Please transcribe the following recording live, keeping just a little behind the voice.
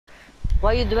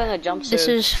Why are you doing a jump serve? This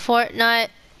is Fortnite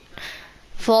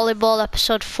Volleyball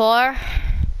episode 4.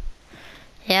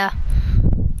 Yeah.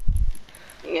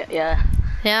 Yeah.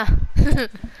 Yeah.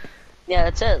 Yeah,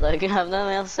 that's it. Like, I have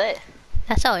nothing else to say.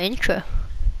 That's our intro.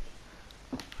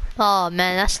 Oh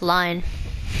man, that's line.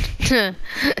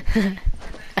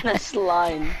 That's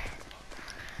line.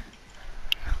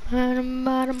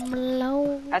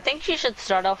 Below. I think you should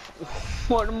start off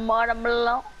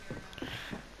below.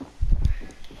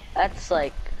 That's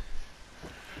like...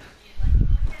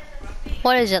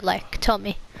 What is it like? Tell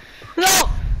me. No!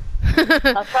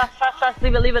 Trust.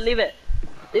 Leave it.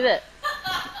 Leave it.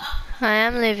 I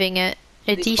am leaving it.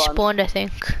 It despawned, I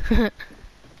think.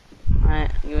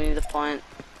 Alright, you need the point.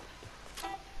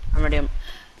 I'm ready.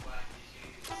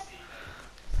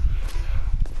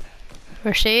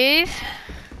 Receive.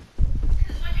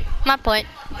 My point.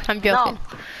 I'm joking. No.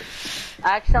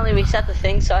 I accidentally reset the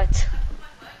thing, so it's...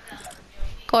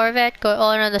 Corvette, go.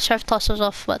 Oh no, the surf toss was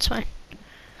off. That's fine.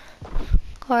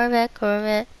 Corvette.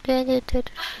 The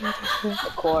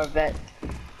Corvette.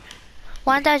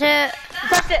 One touch it.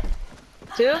 Touch it!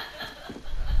 2?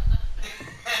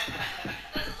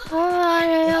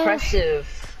 Impressive.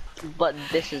 But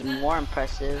this is more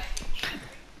impressive.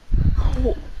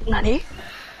 Oh, Nani?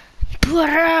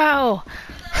 Bro!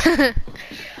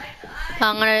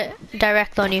 I'm gonna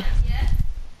direct on you.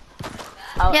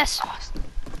 Yes!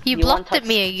 You blocked at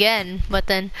me again, but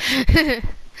then...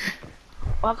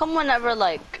 How come whenever,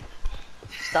 like,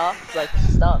 stuff,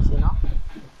 you know?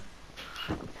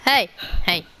 Hey!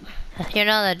 You're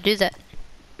not allowed to do that.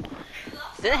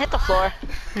 Didn't hit the floor.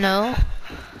 No.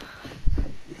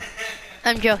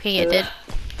 I'm joking, it did.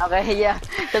 Okay, yeah.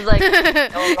 Cause like,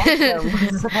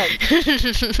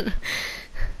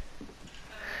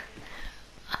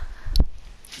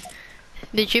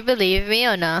 Did you believe me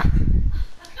or not?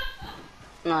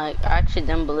 Like, I actually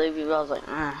didn't believe you, but I was like,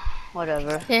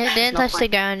 whatever. It didn't touch the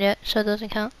ground yet, so it doesn't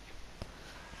count.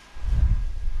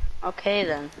 Okay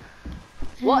then.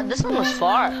 What? This one was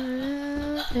far.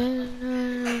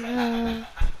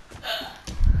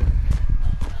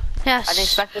 Yes. I didn't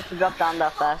expect it to drop down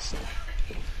that fast.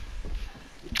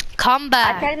 Come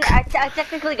back. I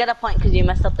technically get a point because you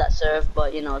messed up that serve,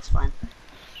 but you know, it's fine.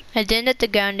 I didn't hit the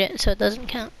ground yet, so it doesn't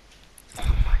count.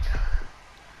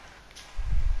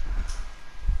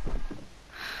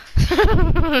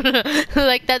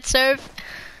 Like that serve?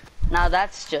 Now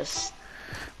that's just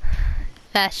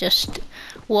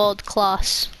world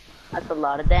class. that's a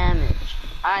lot of damage.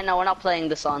 I know we're not playing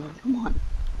this on. Come on.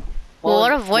 Well,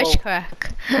 what a voice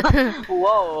crack.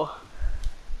 Whoa.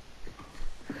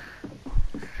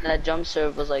 That jump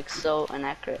serve was like so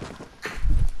inaccurate.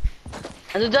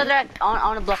 And the other, I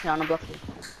wanna block you.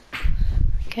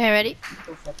 Okay, ready?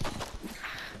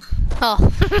 Oh,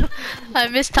 I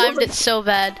mistimed it so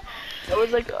bad. It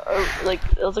was like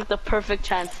the perfect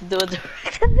chance to do a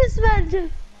direct mismatch.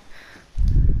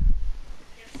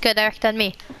 Good, direct on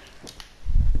me.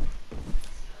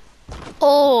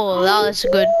 Oh, that was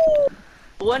good.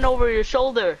 Went over your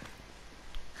shoulder.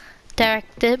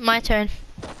 Direct, my turn.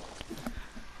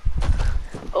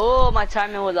 Oh, my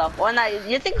timing was off. Well,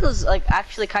 you think it was like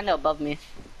actually kind of above me.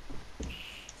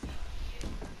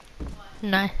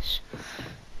 Nice.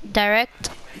 Direct.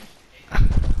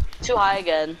 Too high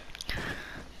again.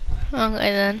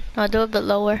 Okay then, I'll do a bit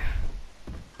lower.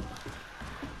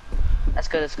 That's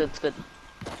good.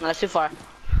 No, that's too far.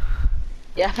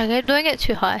 Yeah. Okay, doing it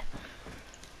too high.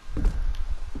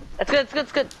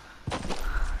 It's good.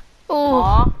 Oh.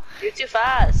 Aw, you're too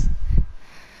fast.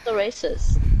 The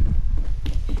races.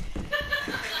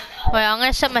 Wait, I'm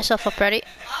gonna set myself up. Ready?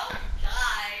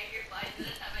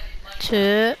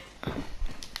 2.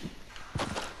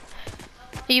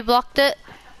 You blocked it.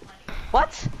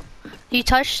 What? You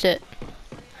touched it.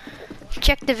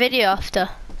 Check the video after.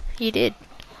 You did.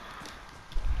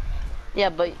 Yeah,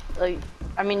 but like,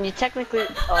 I mean, you technically.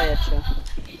 Oh yeah, true.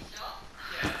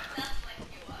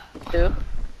 2.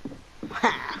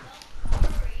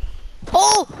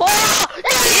 Oh! You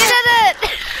did it!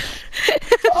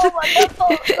 Oh my, that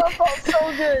felt so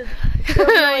good.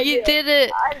 You did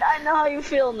it. I know how you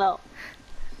feel now.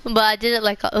 But I did it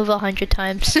like over 100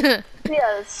 times.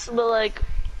 Yes, but like,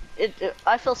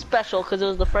 I feel special because it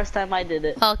was the first time I did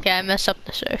it. Okay, I messed up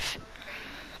the surf.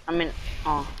 I mean,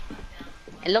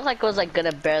 it looked like it was like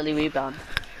gonna barely rebound.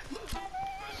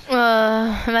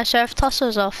 My surf toss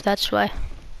was off, that's why.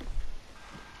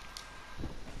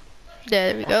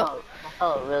 There we go. That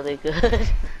felt really good.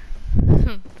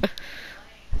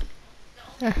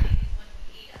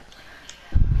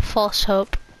 False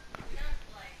hope.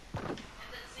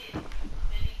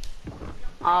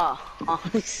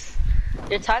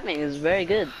 Your timing is very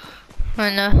good.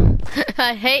 I know.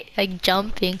 I hate like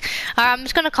jumping. Alright, I'm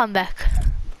just gonna come back.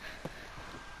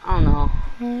 I don't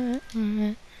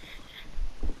know.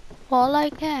 All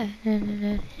like that.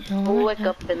 We'll wake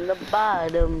up in the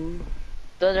bottom.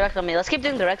 Do a direct on me. Let's keep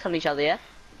doing directs on each other, yeah?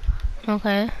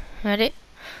 Okay, ready?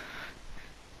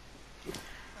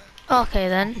 Okay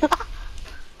then.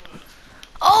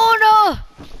 Oh no!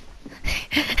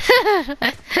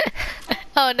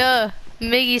 Oh no!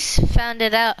 Miggy's found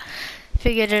it out.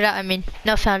 Figured it out, I mean,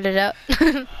 not found it out.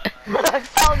 I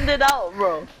found it out,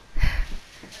 bro.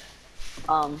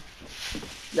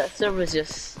 That server's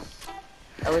just...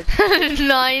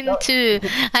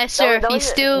 9-2. I swear, if you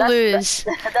still lose.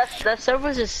 That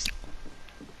server's just...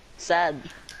 sad.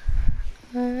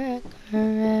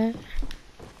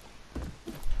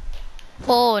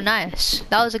 Oh, nice.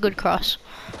 That was a good cross.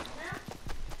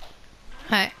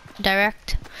 Alright,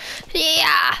 direct.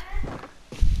 Yeah!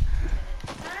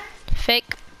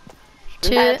 Fake.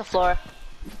 Didn't I hit the floor?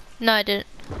 No, I didn't.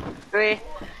 3.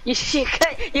 You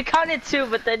counted 2,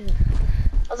 but then...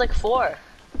 I was like 4.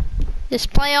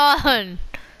 Just play on!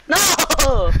 No!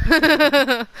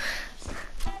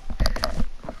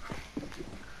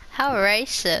 How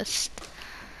racist.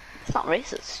 It's not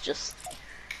racist, just...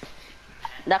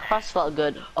 That cross felt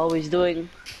good. Always doing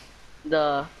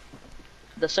the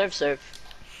serve.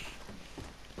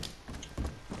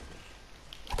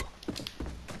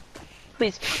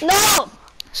 Please. No!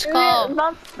 Let's go.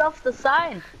 Not off the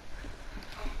sign.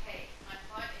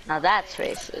 Now that's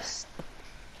racist.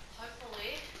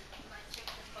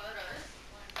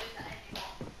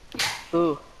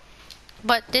 Ooh.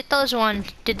 But Ditto's one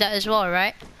did that as well,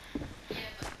 right?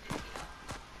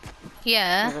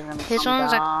 Yeah, his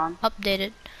one's like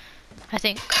updated, I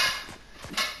think.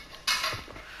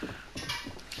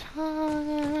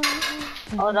 Oh,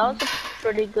 that was a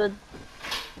pretty good.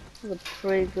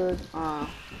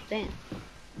 Damn.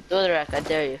 Do the rack, I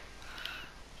dare you.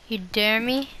 You dare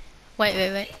me? Wait.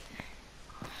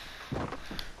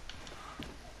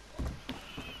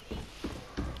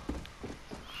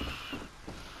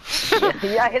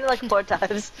 Yeah, I hit it like 4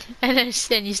 times. And then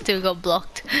you still got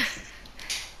blocked.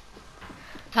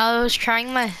 I was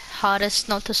trying my hardest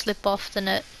not to slip off the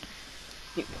net.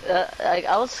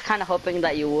 I was kind of hoping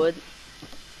that you would.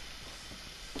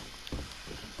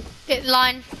 Hit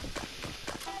line.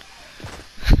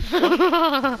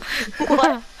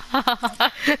 What?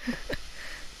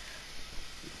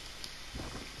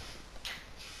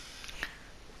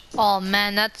 Oh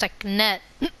man, that's like net.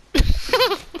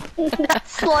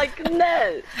 That's like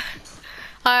net.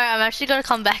 Alright, I'm actually gonna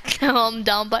come back now. I'm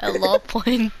down by a lot of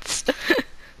points.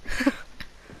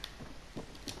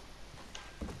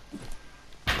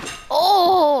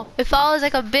 Oh! If I was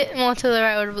like a bit more to the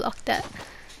right, I would have blocked that.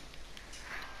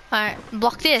 Alright,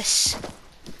 block this.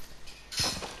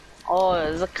 Oh,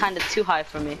 it's kind of too high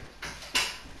for me.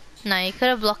 Nah, you could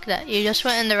have blocked that. You just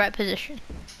went in the right position.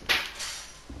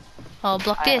 Oh,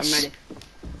 block Alright, this. I'm ready.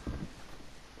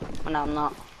 Oh, no, I'm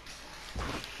not.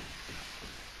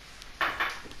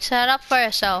 Set up for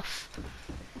yourself.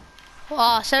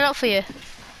 Oh, set up for you.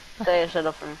 Okay, set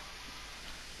up for me.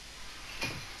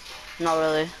 Not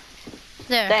really.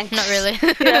 There, Thanks. not really.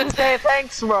 Yeah, okay,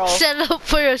 thanks, bro. Set up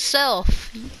for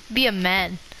yourself. Be a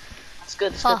man. It's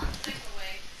good, it's good. Oh.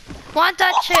 Want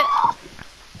that shit?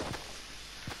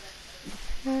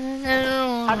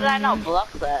 How did I not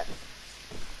block that?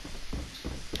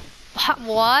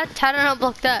 What? How did I not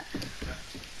block that?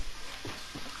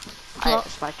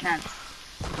 It's my chance.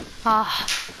 Ah,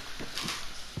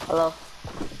 Hello.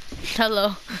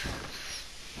 hello.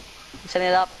 I'm setting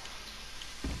it up.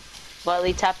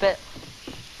 Slightly tap it.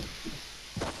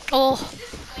 Oh.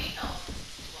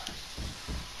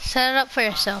 Set it up for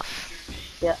yourself.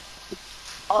 Yeah.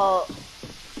 Oh,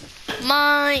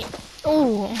 My.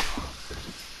 Oh.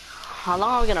 how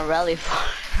long are we gonna rally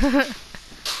for?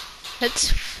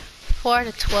 It's 4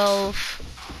 to 12.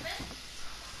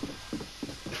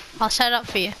 I'll set it up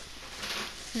for you.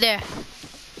 There.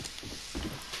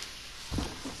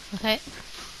 Okay.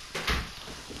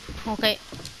 Okay.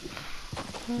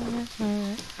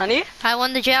 Honey? I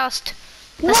won the joust.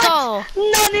 Let's go.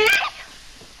 Nani?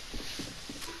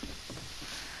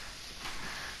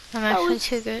 I'm actually was-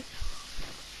 too good.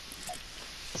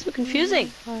 So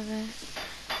confusing.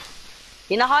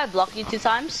 You know how I blocked you 2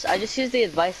 times? I just used the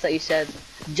advice that you said.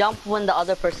 Jump when the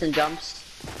other person jumps.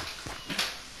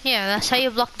 Yeah, that's how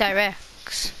you block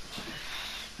directs.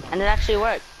 And it actually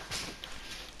worked.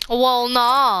 Well,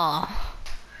 nah.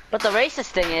 But the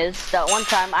racist thing is that one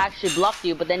time I actually blocked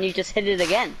you, but then you just hit it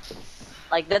again.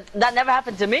 Like, that never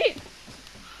happened to me.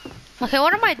 Okay,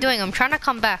 what am I doing? I'm trying to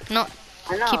come back, not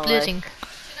I know, keep like, losing.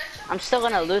 I'm still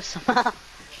gonna lose somehow.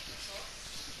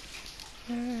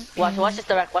 Watch this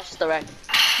direct, watch this direct.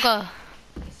 Go.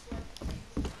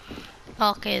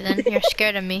 Okay, then you're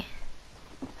scared of me.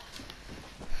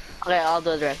 Okay, I'll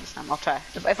do it direct this time. I'll try.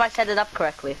 If I set it up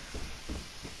correctly.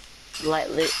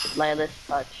 Lightly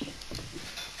touch.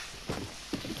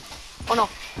 Oh no.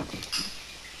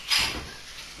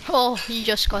 Oh, you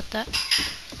just got that.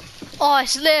 Oh, I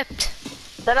slipped.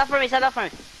 Set up for me, set up for me.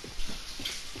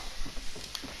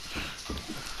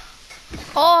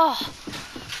 Oh,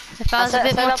 if I was a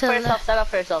bit set more up to for the yourself, left. set up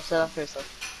for yourself, set up for yourself.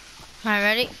 Alright,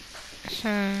 ready?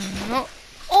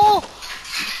 Oh!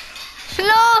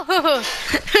 No!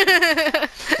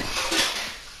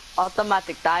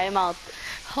 Automatic timeout.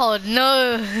 Oh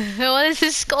no! What is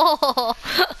this score?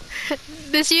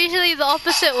 This is usually the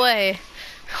opposite way.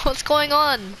 What's going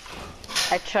on?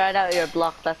 I tried out your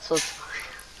block, that's what's...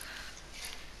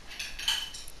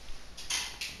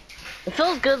 It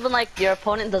feels good when like your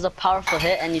opponent does a powerful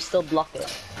hit and you still block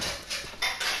it.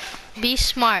 Be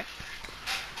smart.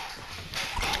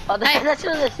 Oh, that's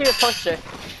just a serious poster.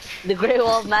 The Grey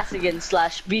Wall of Massigan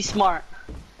 / Be Smart.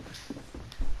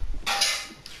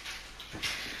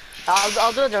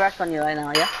 I'll do a direct on you right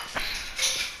now, yeah?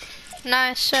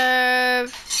 Nice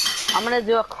serve. I'm gonna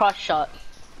do a cross shot.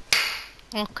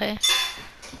 Okay.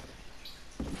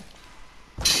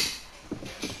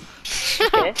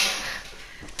 Okay.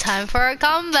 Time for a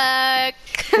comeback.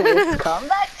 It's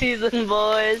comeback season,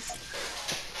 boys.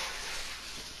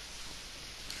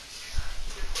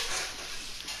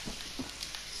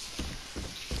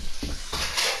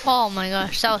 Oh my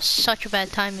gosh, that was such a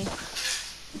bad timing.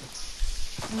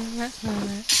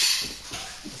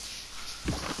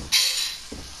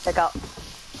 Check out.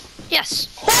 Yes.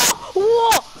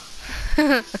 Whoa!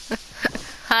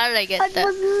 How did I get I that?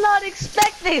 was not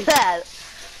expecting that.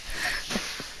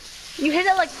 You hit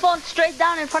it like falling straight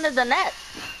down in front of the net.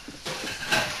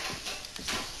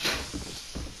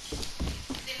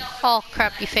 Oh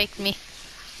crap, you faked me.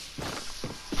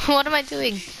 What am I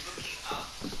doing?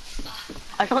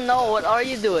 I don't know, what are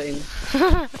you doing?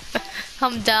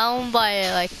 I'm down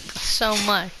by like so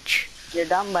much. You're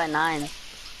down by 9.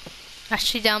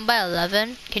 Actually down by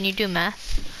 11. Can you do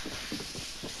math?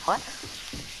 What?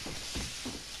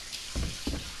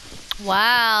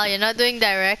 Wow, you're not doing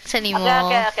directs anymore.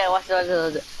 Okay, watch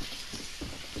it.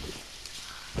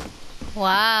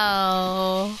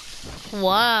 Wow.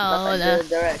 Wow. That's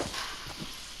direct.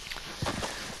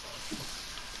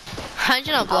 How'd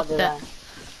you not block that?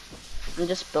 I'm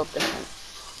just built different.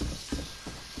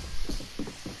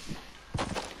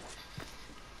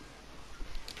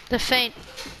 The feint.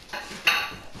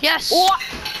 Yes! What?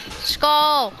 Let's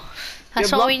go!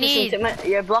 That's what we need.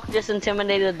 Your block just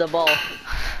intimidated the ball.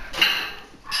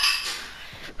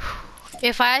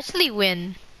 If I actually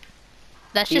win,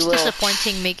 that's You just will.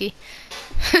 disappointing, Miggy.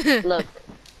 Look,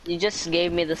 you just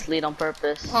gave me this lead on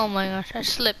purpose. Oh my gosh, I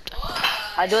slipped.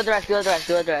 I do a direct.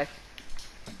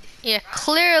 Yeah,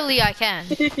 clearly I can.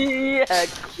 Yeah,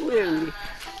 clearly.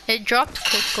 It dropped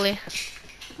quickly.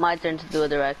 My turn to do a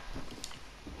direct.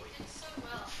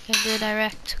 Can do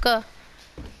direct. Go.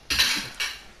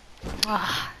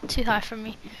 Ah, too high for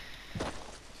me.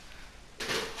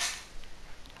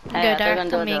 Hey, Go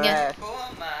direct on me again.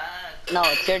 No,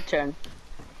 it's your turn.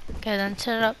 Okay, then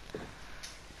set it up.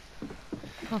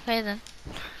 Okay then.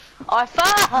 Oh, I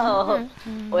fell!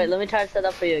 Wait, let me try to set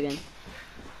up for you again.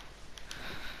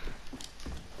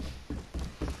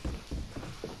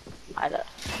 I got.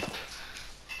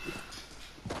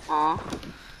 Aw.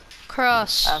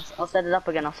 Cross. I'll set it up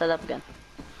again.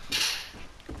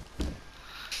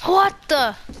 What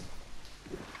the?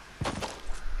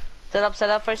 Set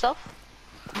up for yourself?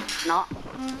 No.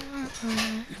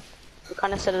 You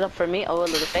kind of set it up for me. Oh,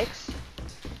 little fakes.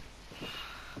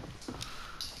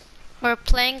 We're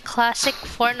playing classic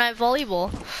Fortnite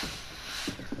volleyball.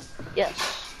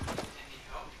 Yes.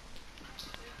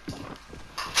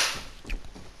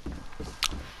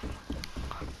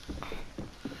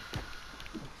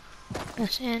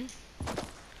 That's in.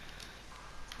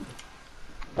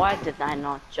 Why did I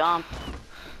not jump?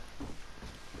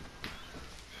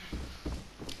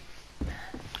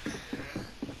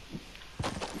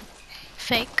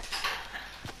 Fake.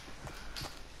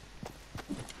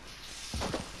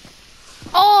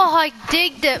 Oh, I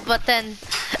digged it, but then,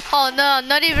 oh no, I'm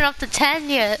not even up to 10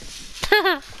 yet.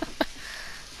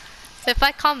 If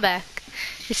I come back,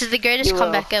 this is the greatest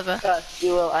comeback ever. Yes,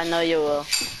 you will. I know you will.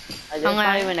 There's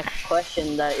not even a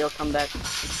question that you'll come back.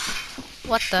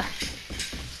 What the?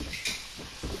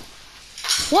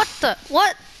 What the?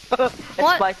 What?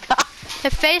 What? My top.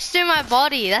 It phased through my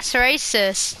body. That's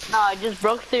racist. No, I just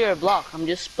broke through your block. I'm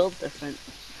just built different.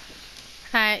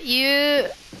 Alright, you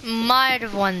might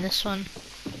have won this one.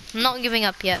 I'm not giving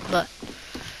up yet, but...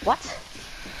 What?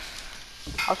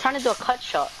 I was trying to do a cut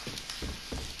shot.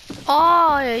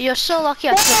 Oh, you're so lucky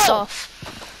I flipped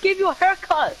off. Give you a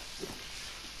haircut.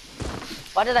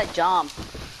 Why did I jump?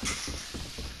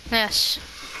 Yes.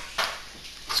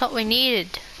 That's what we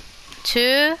needed.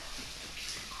 2,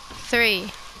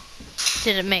 3.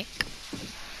 Didn't make.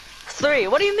 3.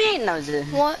 What do you mean? No,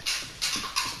 What?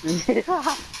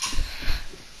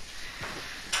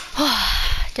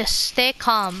 Just stay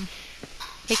calm.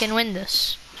 We can win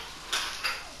this.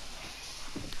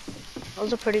 That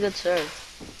was a pretty good serve.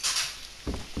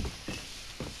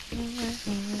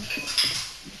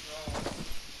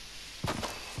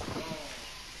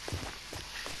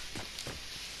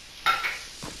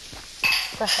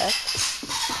 What the heck?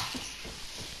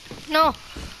 No,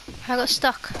 I got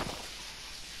stuck.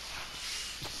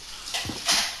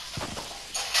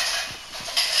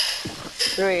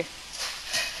 Three.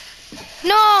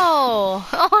 No!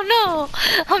 Oh no!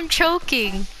 I'm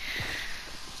choking.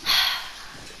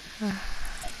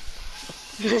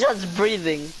 Just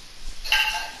breathing.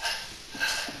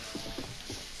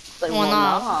 Like, Well,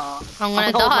 no. I'm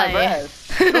gonna hold my die.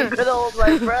 breath. I'm gonna hold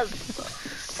my breath.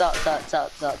 Stop.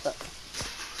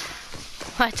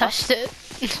 I touched it.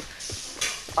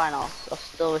 Fine, I'll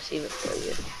still receive it for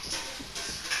you.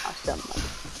 I'll still money.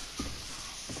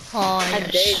 Oh, I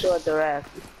yes. dare you do a direct.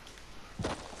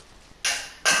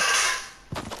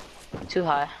 Too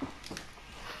high.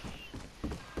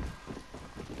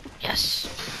 Yes.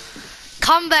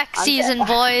 Comeback season,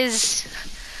 boys.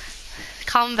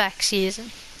 Comeback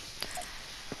season.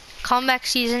 Comeback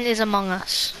season is among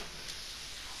us.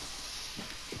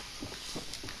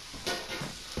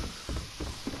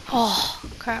 Oh,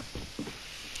 crap.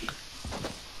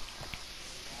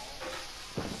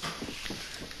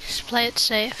 Just play it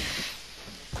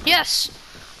safe. Yes!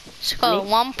 Let's go,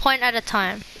 1 point at a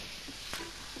time.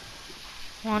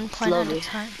 1 point Slowly, at a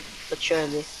time. but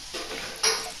surely.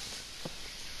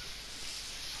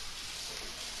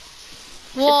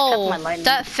 Whoa,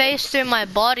 that phased through my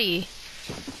body.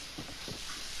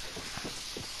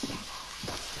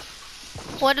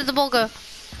 Where did the ball go?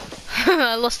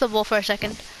 I lost the ball for a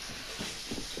second.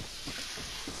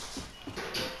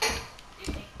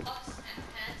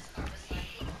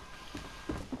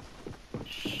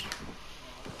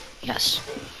 Yes.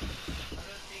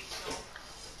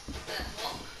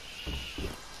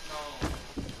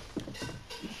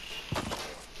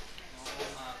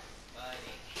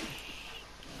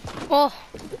 Oh.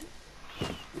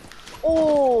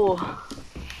 Oh.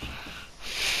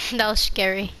 That was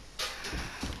scary.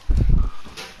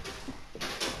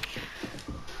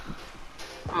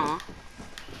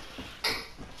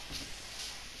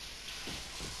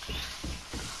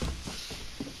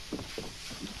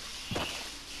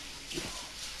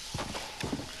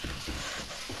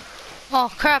 Oh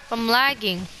crap, I'm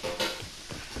lagging.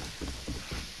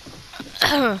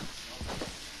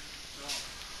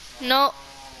 No.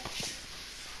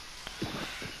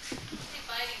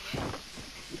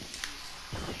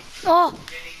 Oh.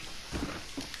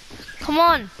 Come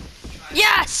on.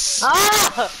 Yes!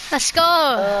 Ah! Let's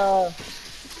go.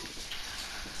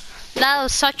 That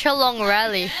was such a long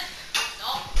rally.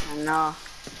 I know.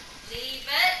 Leave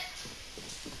it.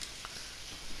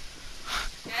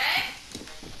 Okay?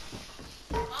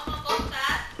 Mama bought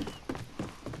that.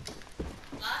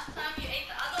 Last time you ate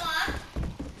the other one.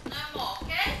 No more,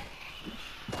 okay?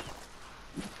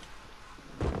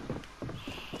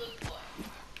 Good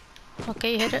boy.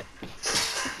 Okay, you hit it.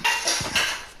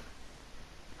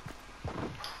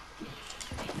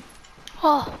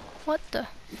 Oh, what the?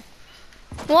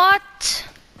 What?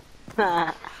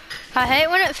 I hate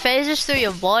when it phases through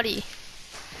your body.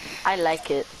 I like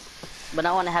it, but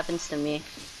not when it happens to me.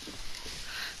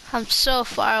 I'm so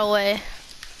far away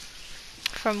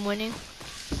from winning.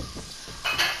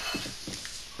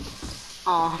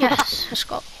 Oh. Yes, let's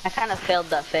go. I kind of failed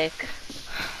that fake.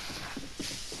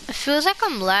 It feels like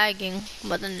I'm lagging,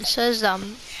 but then it says that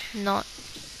I'm not.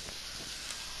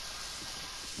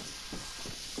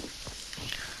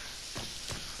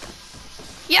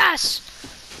 Yes!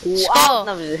 Let's Wow.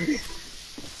 go. No.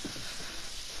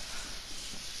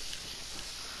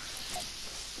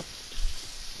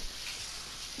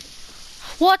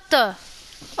 What the?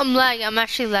 I'm lagging, I'm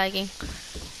actually lagging.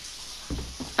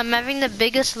 I'm having the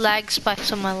biggest lag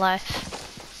spikes of my life.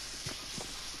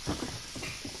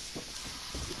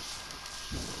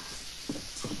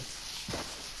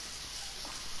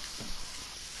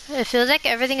 It feels like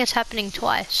everything is happening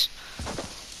twice.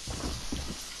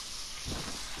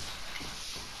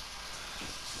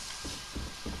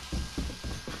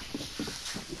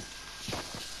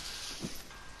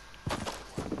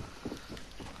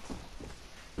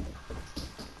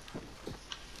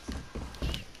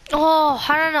 Oh,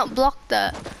 how did I not block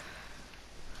that?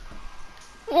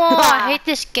 Oh, I hate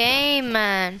this game,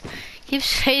 man.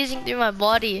 Keeps phasing through my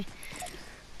body.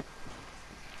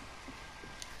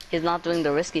 He's not doing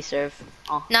the risky serve.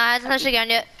 Oh. Nah, I hasn't touched the ground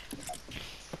yet.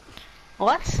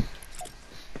 What?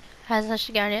 Hasn't touched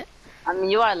the ground yet. I mean,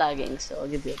 you are lagging, so I'll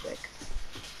give you a break.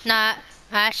 Nah,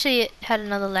 I actually had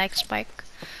another lag spike.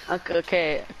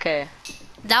 Okay.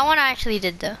 That one I actually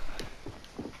did though.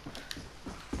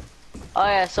 Oh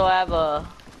yeah, so I have a...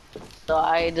 So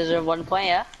I deserve 1 point,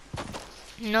 yeah?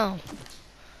 No.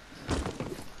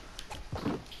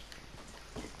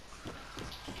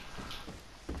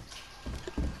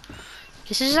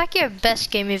 This is like your best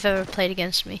game you've ever played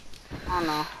against me. I don't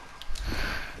know.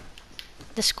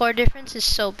 The score difference is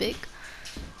so big.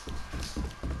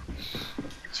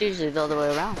 It's usually the other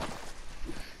way around.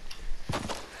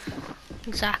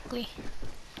 Exactly.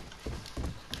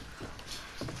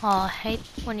 Oh, I hate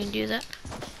when you do that.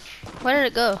 Where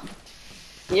did it go?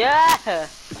 Yeah!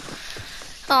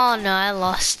 Oh no, I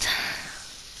lost.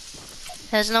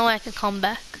 There's no way I can come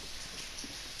back.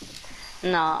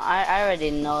 No, I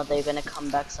already know they're gonna come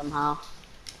back somehow.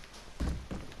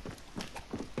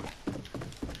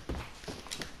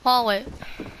 Oh wait.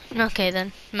 Okay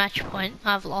then, match point.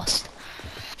 I've lost.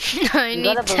 I You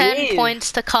need gotta 10 believe.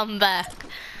 points to come back.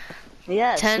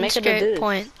 Yes, 10 make it a straight deuce.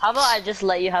 points. How about I just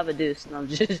let you have a deuce? No, I'm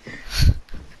just...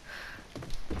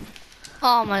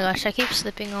 Oh my gosh, I keep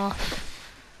slipping off.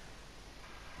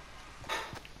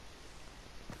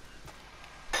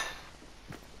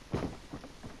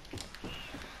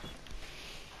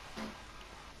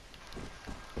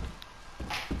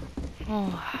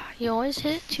 Oh, you always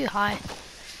hit it too high.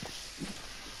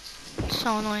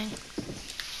 So annoying.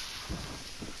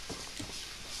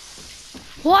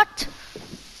 What?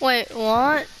 Wait,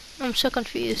 what? I'm so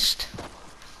confused.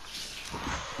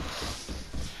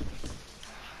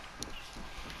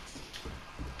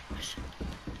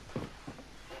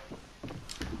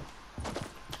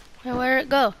 Wait, where'd it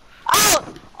go?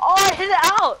 Out! Oh, I hit it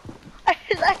out! I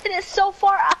hit it so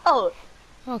far out!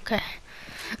 Okay.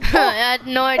 I had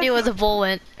no idea where the ball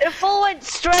went. It full went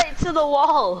straight to the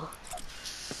wall!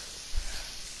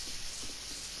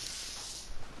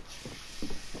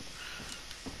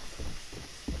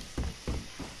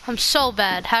 I'm so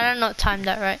bad. How did I not time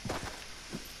that right?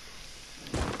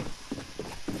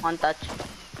 One touch.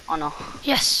 Oh no.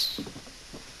 Yes.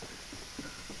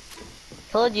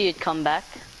 Told you you'd come back.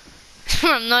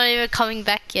 I'm not even coming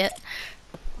back yet.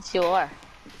 Yes, you are.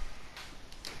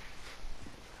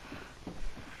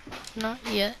 Not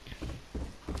yet.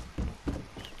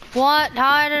 What?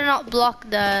 How did I not block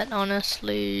that?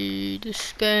 Honestly,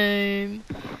 this game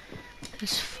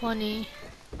is funny.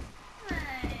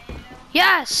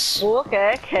 Yes! Oh,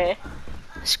 okay.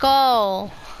 Let's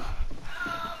go.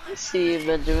 Let's see,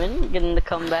 Benjamin getting the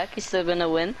comeback. He's still gonna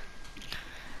win.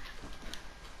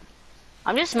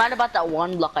 I'm just mad about that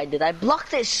one block I did. I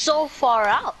blocked it so far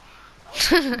out.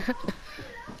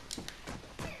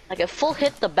 Like it full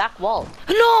hit the back wall.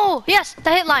 No! Yes,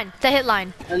 the hit line. The hit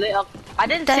line. I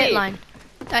didn't The see. hit line.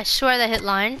 I swear the hit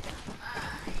line.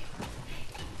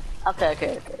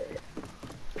 Okay.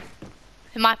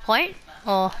 My point?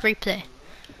 Or replay?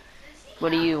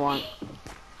 What do you want?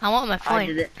 I want my I point.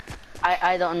 did it.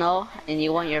 I don't know, and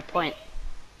you want your point.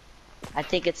 I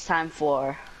think it's time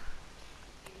for...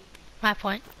 My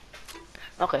point.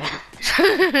 Okay.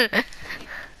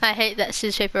 I hate that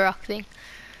scissors paper rock thing.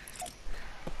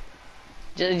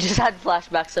 Just had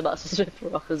flashbacks about Scissors Paper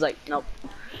Rock. I was like, nope.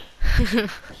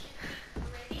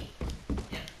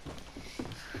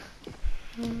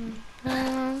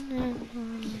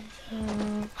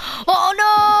 Oh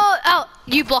no! Out!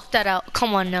 You blocked that out.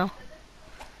 Come on now.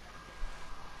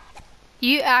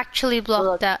 You actually blocked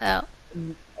Look. that out.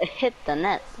 It hit the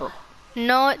net, though.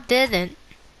 No, it didn't.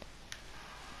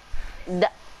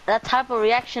 That type of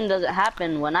reaction doesn't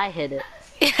happen when I hit it.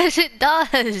 Yes, it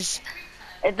does.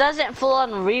 It doesn't full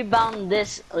on rebound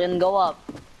this and go up.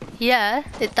 Yeah,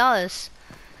 it does.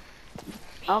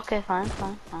 Okay, fine.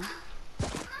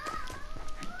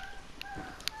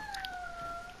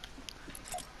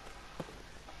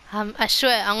 I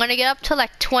swear, I'm gonna get up to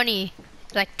like 20,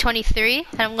 like 23,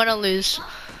 and I'm gonna lose.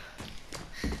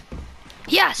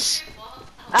 Yes!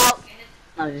 Out!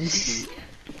 No,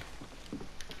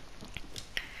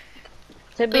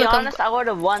 to be Look, honest, I would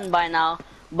have won by now,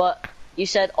 but you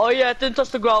said, oh yeah, it didn't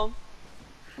touch the ground.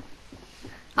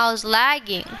 I was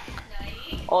lagging.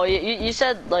 Oh, you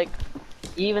said, like,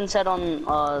 you even said on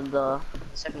the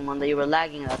second one that you were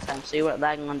lagging that time, so you weren't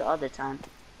lagging on the other time.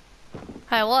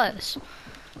 I was.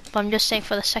 But I'm just saying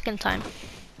for the second time.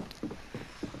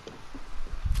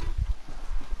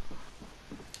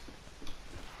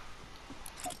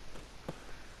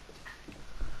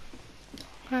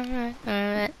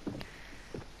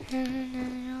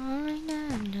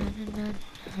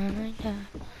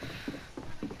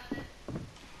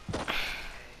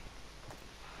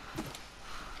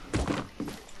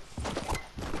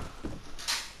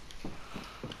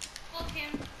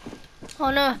 Oh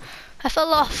no, I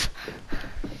fell off.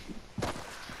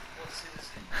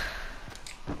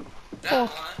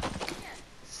 Oh.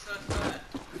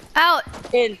 Out.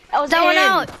 In. That was That one in.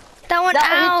 out. That one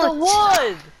That out. hit the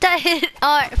wood. That hit.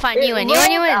 Alright, fine. You win. You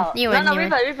win. You win. Out. You win. No, You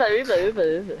win.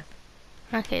 replay.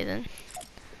 Okay then.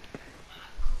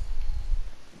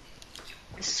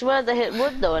 I swear they hit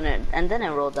wood though, and then it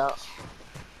rolled out.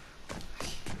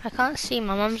 I can't see.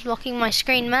 My mom's blocking my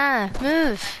screen. Ma,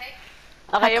 move.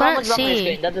 Okay, I your mom couldn't was blocking the see.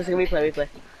 screen. That doesn't replay.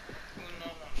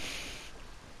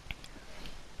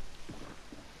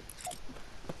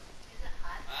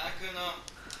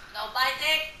 No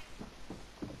biting.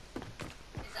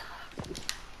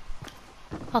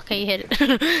 Okay, you hit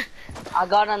it. I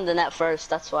got on the net first,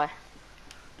 that's why.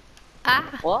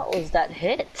 Ah, What was that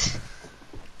hit?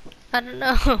 I don't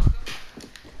know. Look.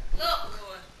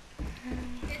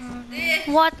 It's this.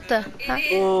 What the? Huh?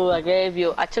 It is.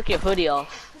 Ooh, I took your hoodie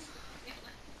off.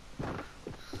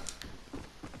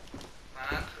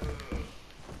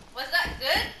 Was that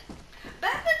good?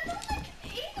 Batman looks like an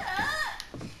eater.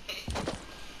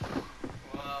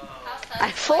 How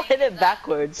I full hit it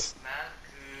backwards.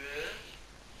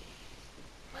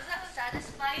 Was that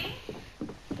satisfying?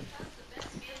 That's the best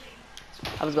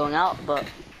feeling. I was going out, but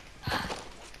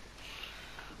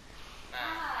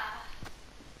Ah.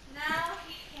 Now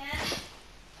he can't.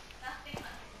 Nothing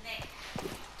on his neck.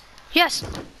 Yes.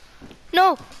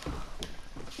 No.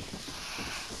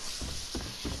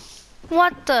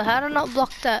 What the? How did I not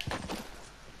block that?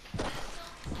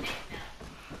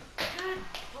 Good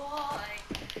boy.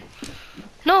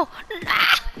 No.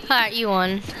 Ah. Alright, you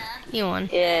won. You won.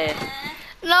 yeah.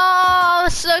 No,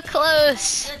 so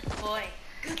close. Good boy.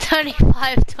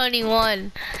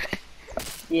 25-21.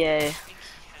 Yeah.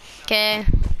 Okay,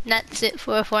 that's it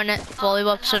for Fortnite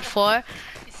Volleyball episode 4.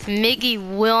 Miggy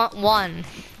won.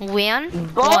 Won?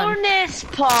 Bonus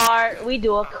part, we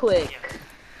do a quick.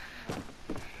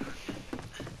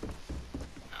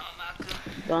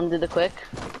 You wanna do the quick?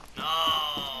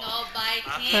 No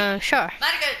biting. Sure.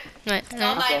 Very good. Wait,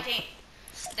 No no. biting.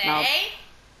 Stay.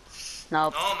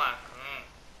 Nope.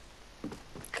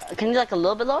 Can you like a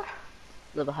little bit lower?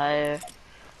 A little bit higher.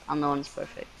 I don't know when it's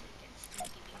perfect.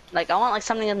 Like I want like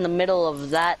something in the middle of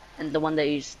that and the one that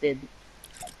you just did.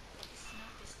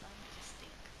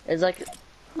 It's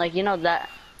like you know that.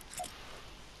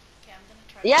 Okay, I'm gonna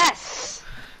try. Yes.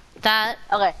 That.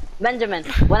 Okay, Benjamin.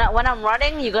 When I'm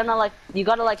running, you gotta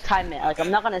like time it. Like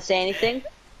I'm not gonna say anything.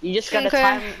 You just gotta Okay.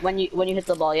 time when you hit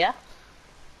the ball. Yeah.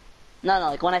 No,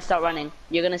 like when I start running,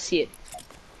 you're gonna see it.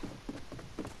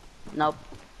 Nope.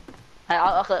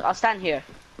 I'll stand here.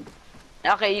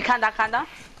 Okay, you count down.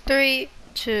 3,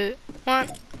 2, 1.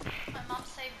 My mom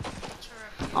saved this picture.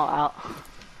 Oh, out.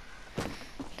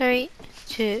 3,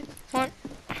 2, 1.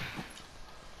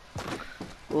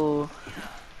 Ooh.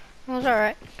 That was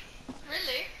alright.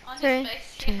 Really? On 3, his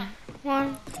face? 2, Yeah.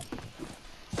 1.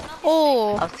 It's not his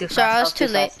Oh, I was too sorry, fast, I was too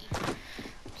late. fast.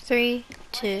 3,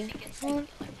 face. 2, Why does he get sticky 1. like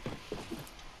that?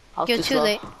 I was You're too too slow.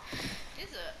 late. Is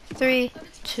it? 3,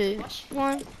 2,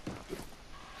 1.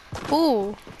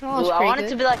 Ooh, that was Ooh, I pretty want it good.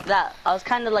 to be like that. I was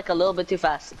kind of like a little bit too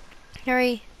fast.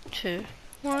 3, 2,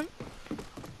 1.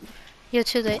 You're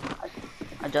too late.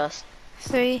 Adjust.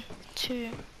 3, 2,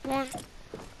 1.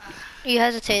 You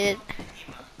hesitated.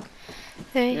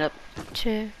 3, Yep.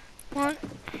 2, 1.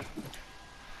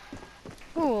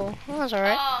 Ooh, that was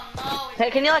alright. Oh no. he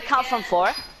Hey, can you did like it count from again.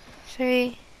 4?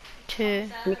 3, 2,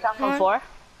 Can you count from One. 4? And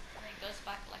it goes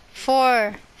back like this.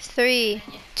 4, 3,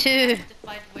 And you 2, have to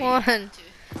find where you 1. have to.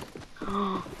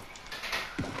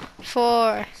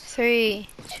 4, 3,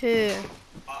 2.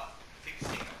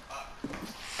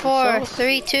 4,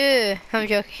 3, 2. I'm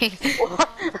joking.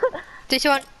 3, 2,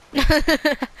 1.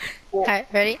 Alright,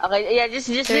 ready? Okay, yeah, just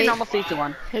do 3, normal 3 to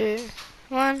 1. 2,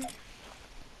 1.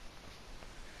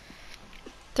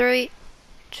 3,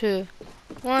 2,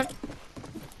 1.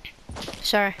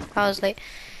 Sorry, I was late.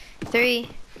 3,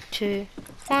 2,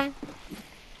 1.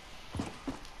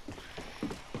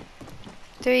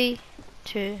 3,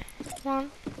 2,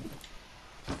 1.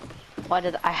 Why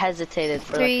did I hesitated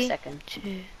for like 3, a second?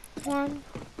 2, 1.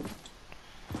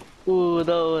 Ooh,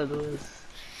 those.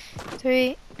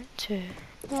 3, 2,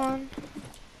 1.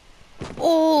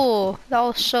 Oh, that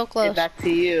was so Did close. that to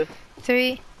you.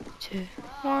 3, 2,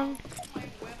 1.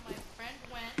 Where my friend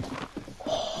went.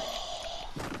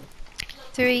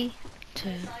 3, 2,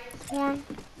 1.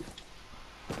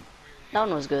 That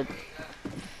one was good.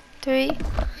 3,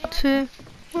 2,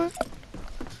 1.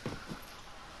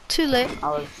 Too late.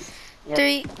 Yep.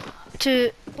 3,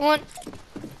 2, 1.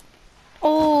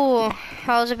 Oh,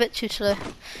 I was a bit too slow.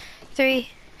 3,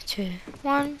 2,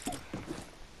 1.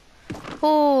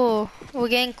 Oh, we're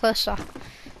getting closer.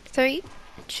 3,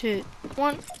 2,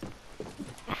 1.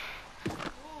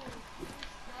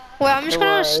 Well, I'm just It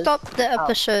gonna was. stop the Oh.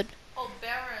 episode. Oh,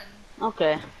 Baron.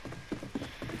 Okay.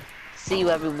 See you,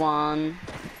 everyone.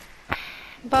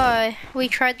 Bye. We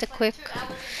tried the quick. 2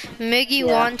 hours and 20 Miggy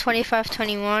won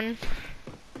 25-21.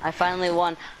 I finally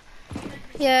won.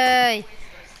 Yay.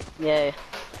 Yay.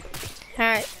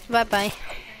 Alright, bye bye.